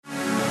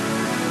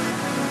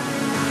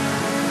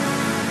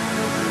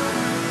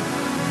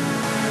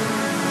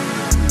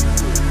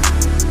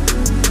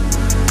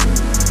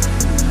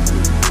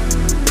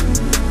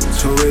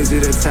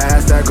the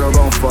task, that girl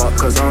gon' fuck,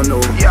 cause I'm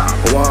new.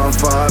 One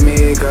for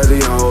me, cause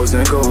the hoes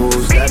in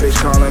cahoots. That bitch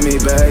calling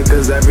me back,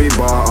 cause every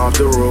bar off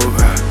the roof.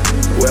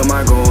 Where am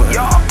I going?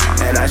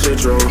 And that shit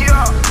true.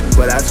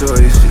 But that's too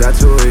easy, that's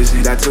too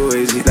easy, that's too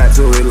easy, that's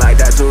too easy, like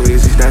that's too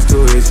easy, that's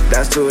too easy,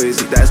 that's too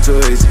easy, that's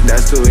too easy,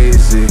 that's too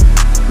easy,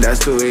 that's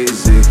too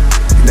easy,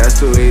 that's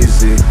too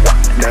easy,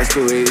 that's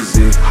too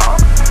easy.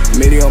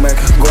 Medium man,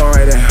 going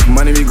right in.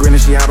 Money be green and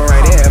she hopping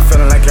right in.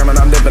 Feeling like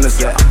Cameron, I'm dipping the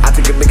set. I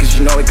take a bit cause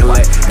she know it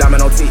collect. Diamond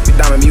on teeth,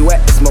 diamond be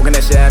wet. Smoking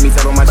that shit at me,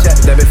 tap on my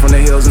chest. That bitch from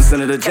the hills and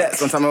send it to jet.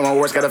 Sometimes my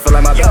worst gotta feel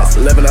like my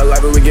best. Living a life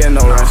but we getting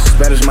no rest.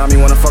 Spanish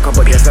mommy wanna fuck up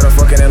again. Instead of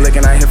fucking and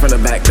licking, I hit from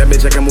the back. That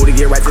bitch I can move to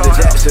get right to the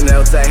jet.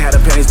 Chanel tag, had the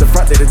pennies to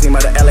front. Take the team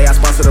out of LA, I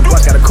sponsor the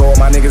bunch. Gotta call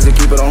my niggas to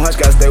keep it on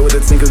hush. Gotta stay with the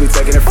team cause we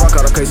taking it front.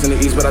 Caught a place in the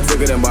east but I took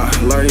it in by.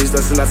 Learn these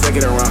lessons, I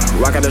take it around.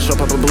 Rock out the show,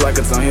 pop a blue like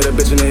a tongue. Hit a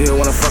bitch in the hill,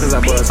 wanna fuck as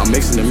I buzz. I'm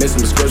mixing and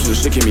missing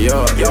prescriptions, shit keep me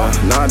up.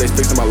 Nowadays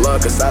fixing my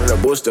luck, inside of the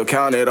bush still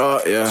count it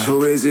up,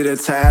 Too easy to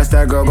task,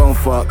 that girl gon'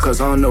 fuck, cause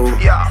I'm new.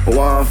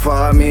 One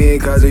for me,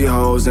 cause the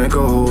hoes in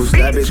cahoots.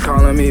 That bitch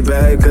calling me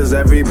back, cause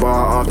every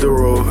bar off the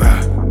roof.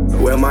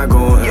 Where am I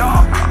going?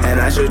 And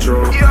that shit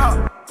true.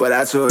 But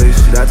that's too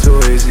easy, that's too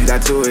easy,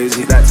 that's too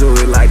easy, that's too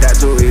easy, like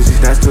that's too easy,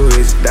 that's too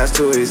easy, that's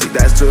too easy,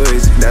 that's too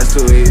easy, that's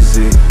too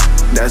easy,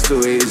 that's too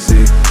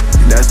easy,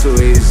 that's too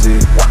easy,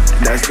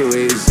 that's too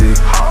easy.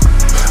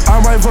 I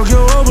might fuck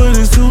your up, but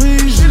it's too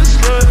easy.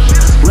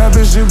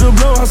 Rapping shit to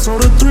blow, I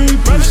sold a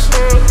 3-piece.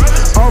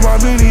 All my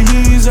mini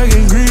D's, I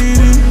get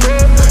greedy.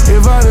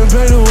 If I didn't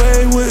pay the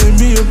way, wouldn't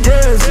be a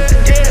present.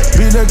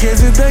 Be the case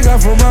and thank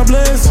God for my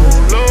blessing.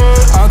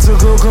 I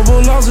took a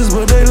couple losses,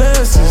 but they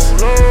lessons.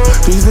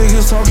 These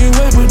niggas talking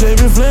weight, but they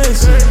been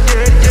flexing.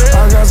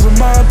 I got some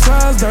mob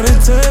ties down in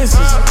Texas.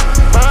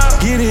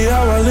 Get it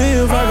how I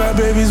live, I got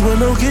babies with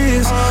no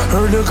kids.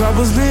 Heard the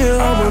coppers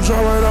bill, I'ma draw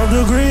right off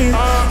the grid.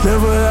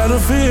 Never had a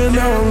fear,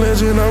 now I'm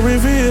legend, I'm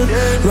revered.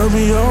 Love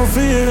me on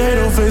fear,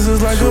 ain't no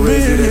faces like a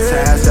beard. Too easy to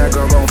task, that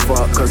girl gon'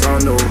 fuck, cause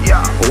I'm new.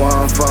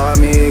 One for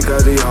me,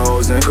 cause the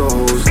hoes in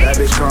cahoots. That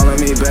bitch calling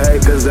me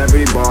back, cause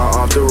every bar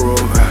off the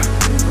roof.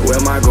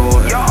 Where am I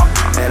going?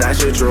 And that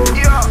shit true.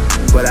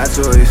 But that's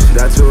too easy,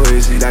 that's too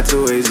easy, that's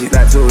too easy,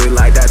 that's too easy,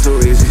 like that's too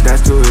easy,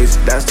 that's too easy,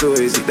 that's too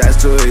easy, that's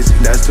too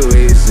easy, that's too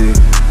easy,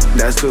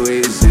 that's too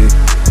easy,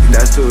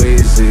 that's too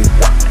easy,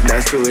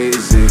 that's too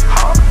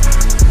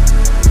easy.